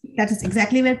 That is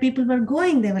exactly where people were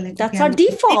going. They were like, that's our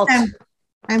default.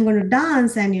 I'm going to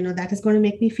dance, and that is going to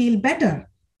make me feel better.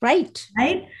 Right.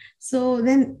 So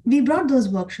then we brought those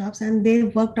workshops and they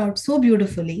worked out so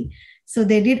beautifully. So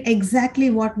they did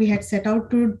exactly what we had set out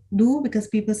to do because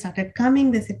people started coming.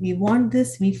 They said, we want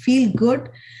this, we feel good.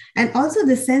 And also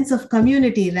the sense of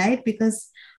community, right?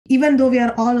 Because even though we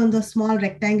are all on the small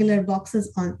rectangular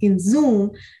boxes in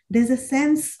Zoom, there's a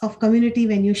sense of community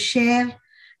when you share,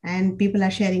 and people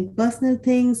are sharing personal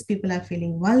things, people are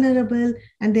feeling vulnerable,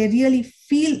 and they really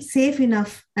feel safe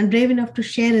enough and brave enough to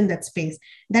share in that space.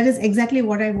 That is exactly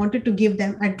what I wanted to give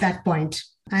them at that point.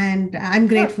 And I'm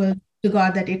grateful to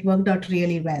God that it worked out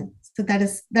really well. So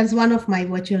that's one of my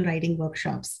virtual writing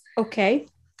workshops. Okay.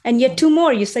 And yet 2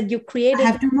 more. You said you created. I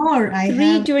have 2 more.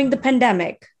 3 during the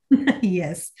pandemic.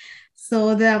 Yes.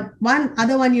 So the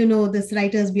other one, this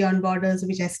Writers Beyond Borders,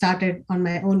 which I started on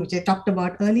my own, which I talked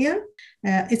about earlier.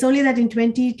 It's only that in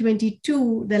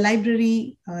 2022, the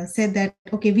library said that,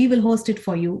 okay, we will host it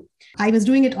for you. I was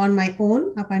doing it on my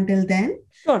own up until then.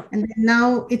 Sure. And then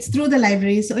now it's through the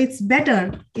library. So it's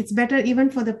better. It's better even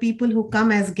for the people who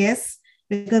come as guests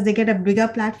because they get a bigger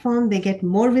platform. They get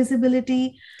more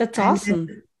visibility. That's awesome.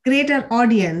 Greater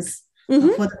audience for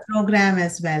the program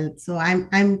as well. So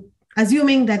I'm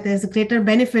assuming that there's a greater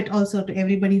benefit also to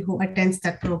everybody who attends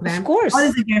that program. Of course. Or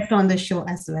is a guest on the show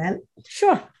as well.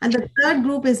 Sure. And the third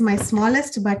group is my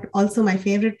smallest, but also my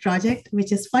favorite project,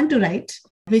 which is Fun to Write,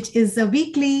 which is a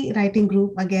weekly writing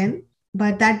group again.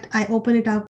 But that I open it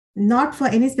up not for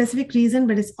any specific reason,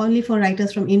 but it's only for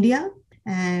writers from India.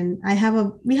 And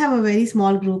we have a very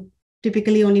small group.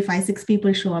 Typically only 5-6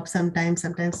 people show up sometimes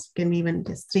can be even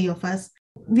just 3 of us.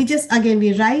 We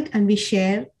write and we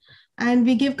share. And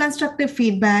we give constructive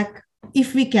feedback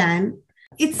if we can.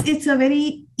 It's a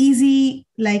very easy,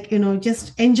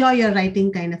 just enjoy your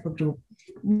writing kind of a group.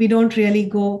 We don't really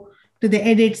go to the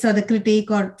edits or the critique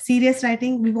or serious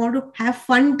writing. We want to have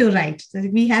fun to write. So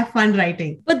we have fun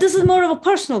writing. But this is more of a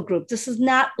personal group. This is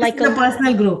not like a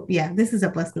personal group. Yeah, this is a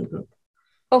personal group.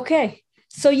 Okay.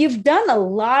 So you've done a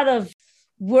lot of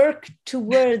work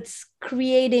towards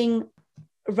creating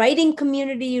writing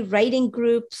community, writing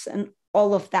groups, and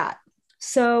all of that.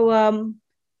 So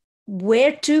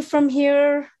where to from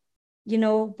here?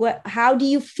 How do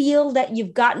you feel that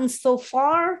you've gotten so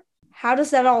far? How does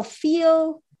that all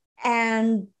feel?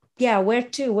 And where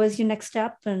to? What's your next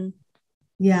step? And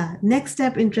next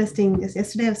step, interesting.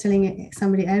 Yesterday I was telling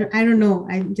somebody, I don't know,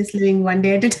 I'm just living one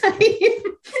day at a time.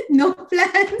 No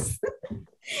plans.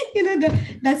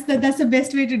 That's the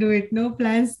best way to do it. No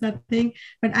plans, nothing.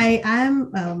 But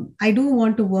I do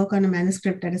want to work on a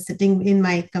manuscript that is sitting in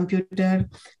my computer.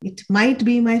 It might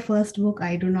be my first book.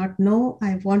 I do not know.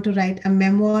 I want to write a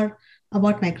memoir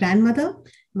about my grandmother,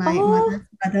 my mother's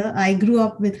mother. I grew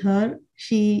up with her.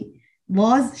 She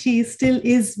still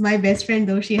is my best friend,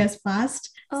 though she has passed.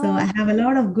 So I have a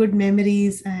lot of good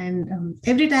memories. And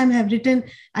every time I've written,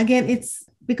 again, it's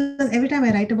because every time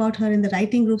I write about her in the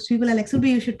writing groups, people are like, Subi,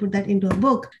 you should put that into a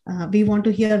book. We want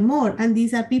to hear more. And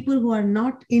these are people who are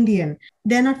not Indian.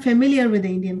 They're not familiar with the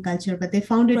Indian culture, but they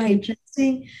found it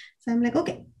interesting. So I'm like,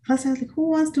 okay. First, I was like,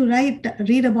 who wants to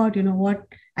read about, what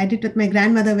I did with my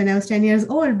grandmother when I was 10 years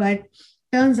old? But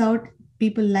turns out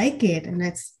people like it. And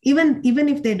that's even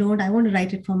if they don't, I want to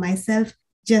write it for myself,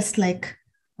 just like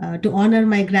to honor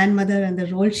my grandmother and the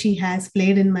role she has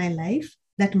played in my life.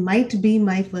 That might be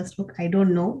my first book. I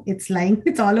don't know. It's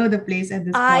all over the place at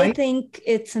this point. I think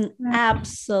it's an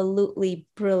absolutely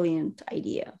brilliant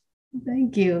idea.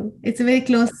 Thank you. It's very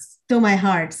close to my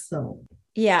heart. So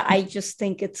yeah, I just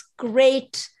think it's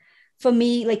great for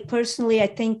me. Like personally, I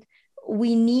think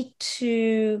we need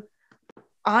to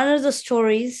honor the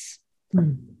stories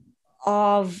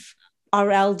of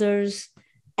our elders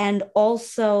and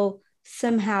also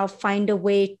somehow find a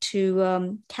way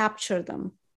to capture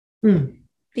them.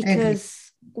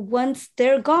 Because once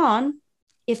they're gone,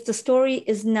 if the story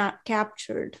is not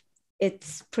captured,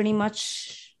 it's pretty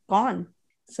much gone.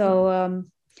 So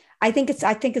I think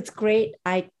it's great.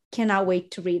 I cannot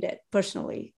wait to read it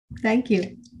personally. Thank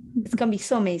you. It's gonna be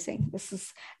so amazing. This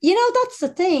is, that's the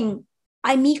thing.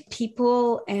 I meet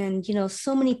people and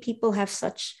so many people have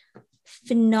such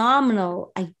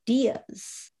phenomenal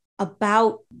ideas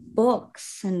about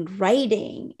books and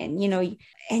writing, and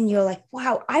and you're like,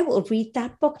 wow, I will read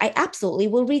that book. I absolutely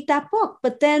will read that book.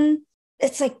 But then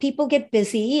it's like people get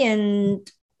busy, and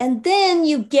then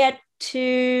you get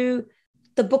to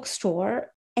the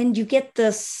bookstore and you get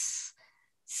this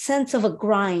sense of a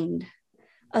grind,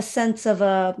 a sense of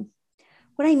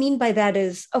what I mean by that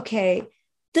is, okay,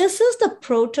 this is the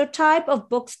prototype of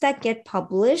books that get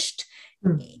published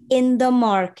in the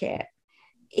market.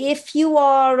 If you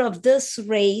are of this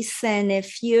race, and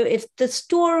if the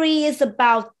story is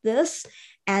about this,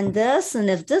 and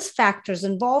if this factor is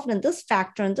involved in this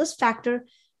factor and this factor,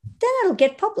 then it'll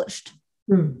get published.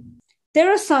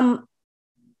 There are some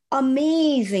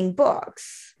amazing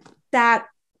books that,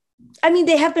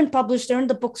 they have been published, they're in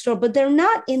the bookstore, but they're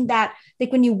not in that,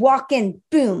 like when you walk in,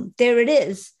 boom, there it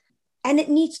is. And it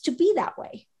needs to be that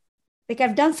way. Like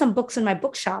I've done some books in my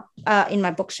book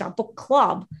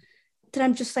club, that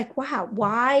I'm just like, wow,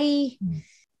 why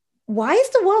is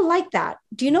the world like that?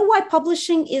 Do you know why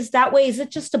publishing is that way? Is it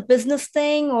just a business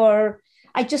thing? Or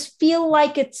I just feel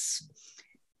like it's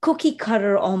cookie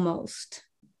cutter almost.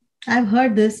 I've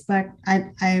heard this, but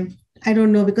I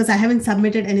don't know, because I haven't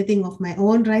submitted anything of my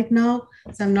own right now.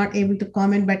 So I'm not able to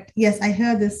comment, but yes, I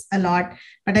hear this a lot,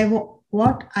 but I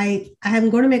am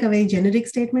going to make a very generic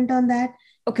statement on that.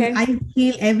 Okay. I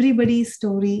feel everybody's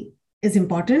story is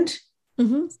important.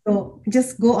 So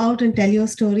just go out and tell your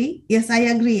story. Yes, I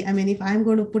agree. If I'm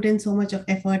going to put in so much of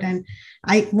effort and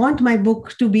I want my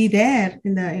book to be there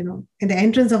in the, in the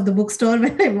entrance of the bookstore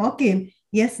when I walk in,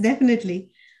 yes, definitely.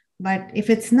 But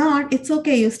if it's not, it's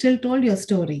okay. You still told your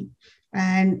story.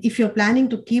 And if you're planning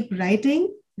to keep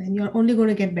writing, then you're only going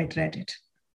to get better at it.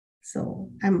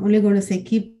 So I'm only going to say,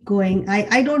 keep going.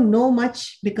 I don't know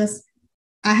much because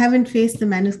I haven't faced the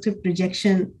manuscript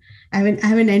rejection. I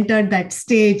haven't entered that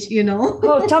stage,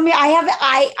 Oh, tell me,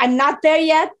 I'm not there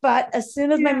yet, but as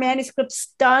soon as my manuscript's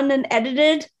done and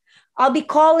edited, I'll be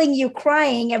calling you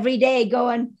crying every day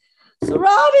going,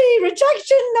 Surabhi,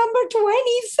 rejection number 27.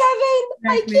 Exactly.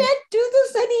 I can't do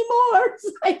this anymore.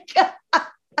 It's like,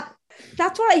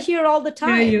 that's what I hear all the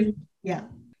time. Yeah.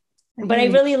 But I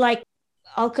really like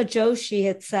Alka Joshi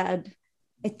had said,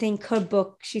 I think her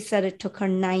book, she said it took her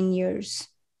 9 years.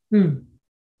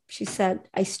 She said,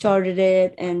 I started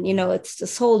it and, it's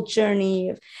this whole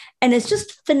journey and it's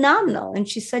just phenomenal. And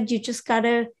she said, you just got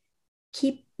to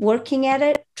keep working at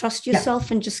it, trust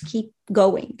yourself and just keep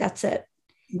going. That's it.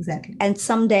 Exactly. And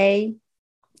someday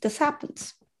this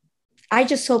happens. I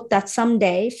just hope that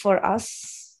someday for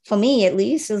us, for me at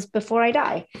least, is before I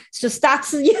die. It's just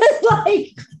that's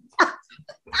like...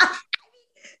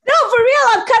 No, for real.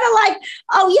 I'm kind of like,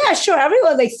 oh yeah, sure.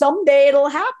 Everyone's like, someday it'll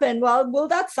happen. Well, will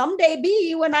that someday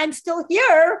be when I'm still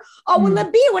here? Or will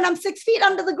it be when I'm 6 feet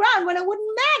under the ground when it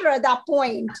wouldn't matter at that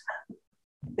point?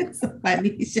 It's so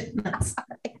funny.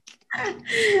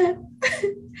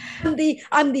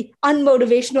 I'm the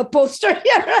unmotivational poster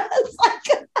here.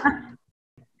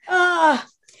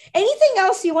 Anything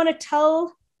else you want to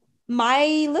tell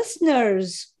my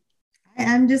listeners?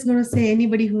 I'm just going to say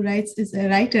anybody who writes is a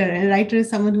writer, and a writer is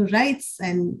someone who writes,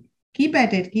 and keep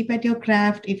at it. Keep at your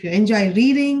craft. If you enjoy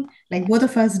reading, like both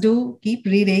of us do, keep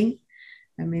reading.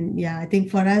 I mean, yeah, I think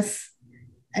for us,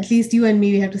 at least you and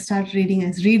me, we have to start reading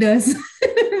as readers,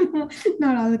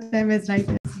 not all the time as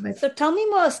writers. But So tell me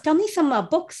more. Tell me some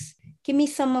books. Give me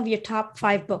some of your top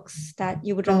 5 books that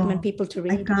you would recommend people to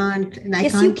read. I can't. And I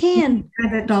Yes, can't you can.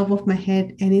 At the top of my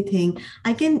head anything.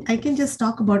 I can just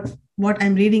talk about what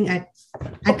I'm reading at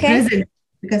present,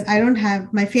 because I don't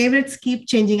have, my favorites keep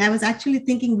changing. I was actually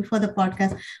thinking before the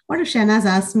podcast, what if Shahnaz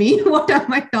asked me what are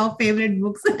my top favorite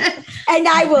books? And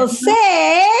I will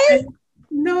say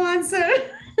no answer.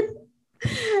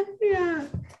 Yeah.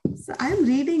 So I'm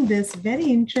reading this very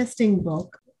interesting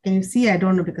book. Can you see? I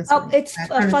don't know because it's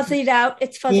fuzzied out.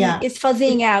 It's fuzzy. Yeah. It's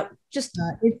fuzzying out. Just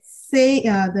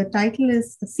the title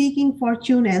is Seeking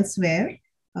Fortune Elsewhere,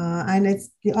 and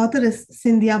the author is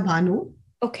Sindhya Bhanu.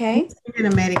 Okay. An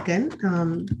American.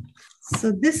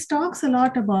 So this talks a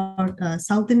lot about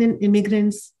South Indian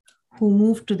immigrants who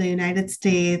moved to the United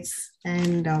States,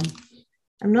 and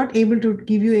I'm not able to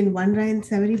give you in one line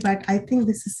summary, but I think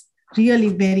this is really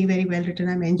very, very well written.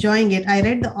 I'm enjoying it. I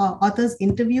read the author's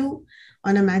interview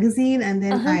on a magazine, and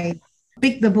then I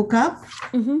picked the book up.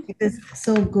 It is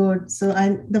so good. So,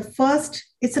 and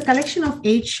it's a collection of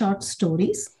 8 short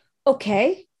stories.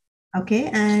 Okay.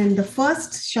 And the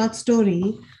first short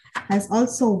story has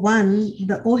also won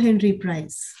the O. Henry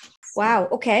Prize. Wow.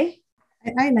 Okay.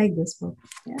 I like this book.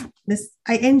 Yeah.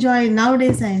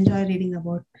 Nowadays I enjoy reading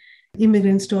about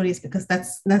immigrant stories because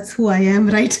that's who I am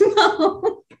right now.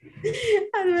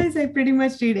 Otherwise, I pretty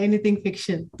much read anything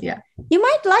fiction. Yeah. You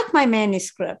might like my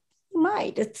manuscript. You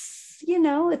might. It's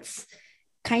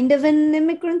kind of an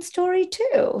immigrant story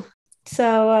too.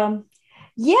 So,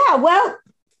 well,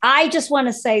 I just want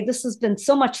to say this has been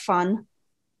so much fun.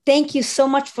 Thank you so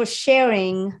much for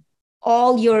sharing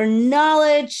all your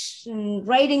knowledge and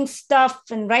writing stuff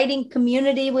and writing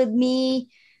community with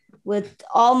me, with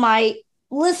all my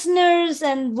listeners,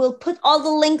 and we'll put all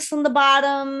the links on the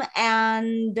bottom.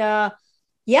 And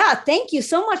thank you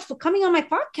so much for coming on my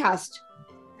podcast.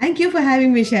 Thank you for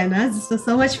having me, Shahnaz. This was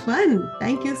so much fun.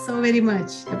 Thank you so very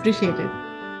much. Appreciate it.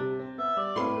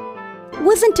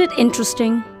 Wasn't it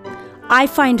interesting? I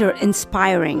find her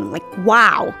inspiring. Like,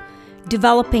 wow,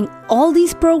 developing all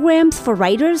these programs for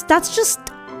writers, that's just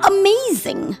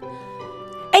amazing.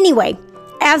 Anyway,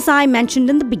 as I mentioned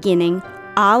in the beginning,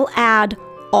 I'll add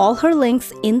all her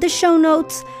links in the show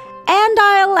notes, and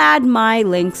I'll add my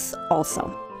links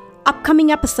also.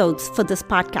 Upcoming episodes for this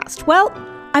podcast. Well,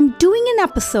 I'm doing an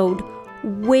episode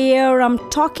where I'm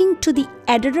talking to the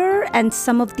editor and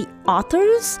some of the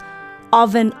authors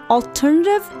of an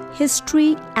alternative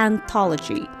history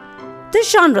anthology.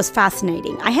 This genre is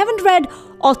fascinating. I haven't read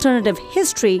alternative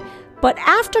history, but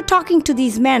after talking to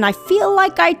these men, I feel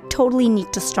like I totally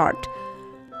need to start.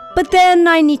 But then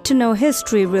I need to know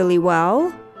history really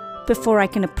well before I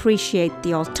can appreciate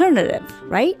the alternative,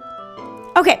 right?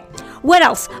 Okay, what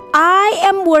else? I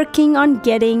am working on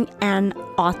getting an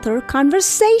author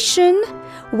conversation,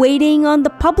 waiting on the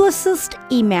publicist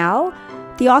email.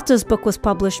 The author's book was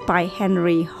published by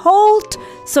Henry Holt.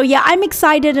 So yeah, I'm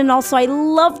excited, and also I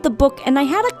love the book, and I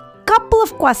had a couple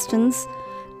of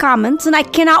comments, and I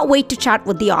cannot wait to chat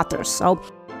with the author. So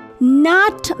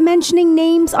not mentioning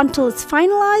names until it's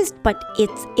finalized, but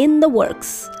it's in the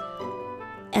works.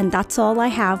 And that's all I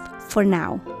have for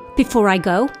now. Before I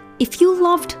go, if you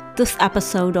loved this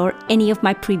episode or any of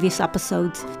my previous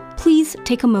episodes, please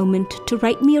take a moment to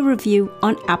write me a review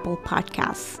on Apple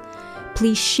Podcasts.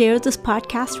 Please share this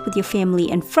podcast with your family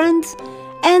and friends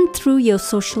and through your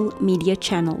social media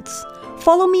channels.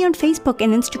 Follow me on Facebook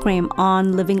and Instagram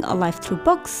on Living a Life Through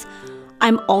Books.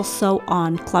 I'm also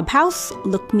on Clubhouse.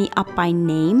 Look me up by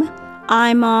name.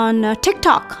 I'm on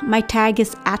TikTok. My tag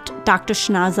is at Dr.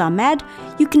 Shahnaz Ahmed.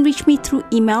 You can reach me through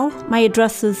email. My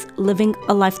address is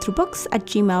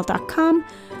livingalifethroughbooks@gmail.com.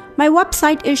 My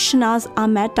website is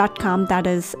shahnazahmed.com. That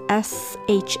is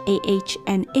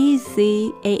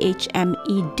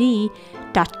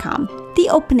ShahnazAhmed.com. The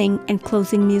opening and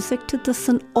closing music to this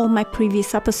and all my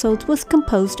previous episodes was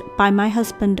composed by my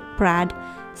husband, Brad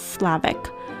Slavic.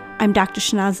 I'm Dr.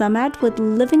 Shahnaz Ahmed with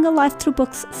Living a Life Through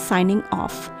Books, signing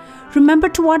off. Remember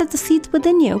to water the seeds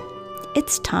within you.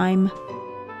 It's time.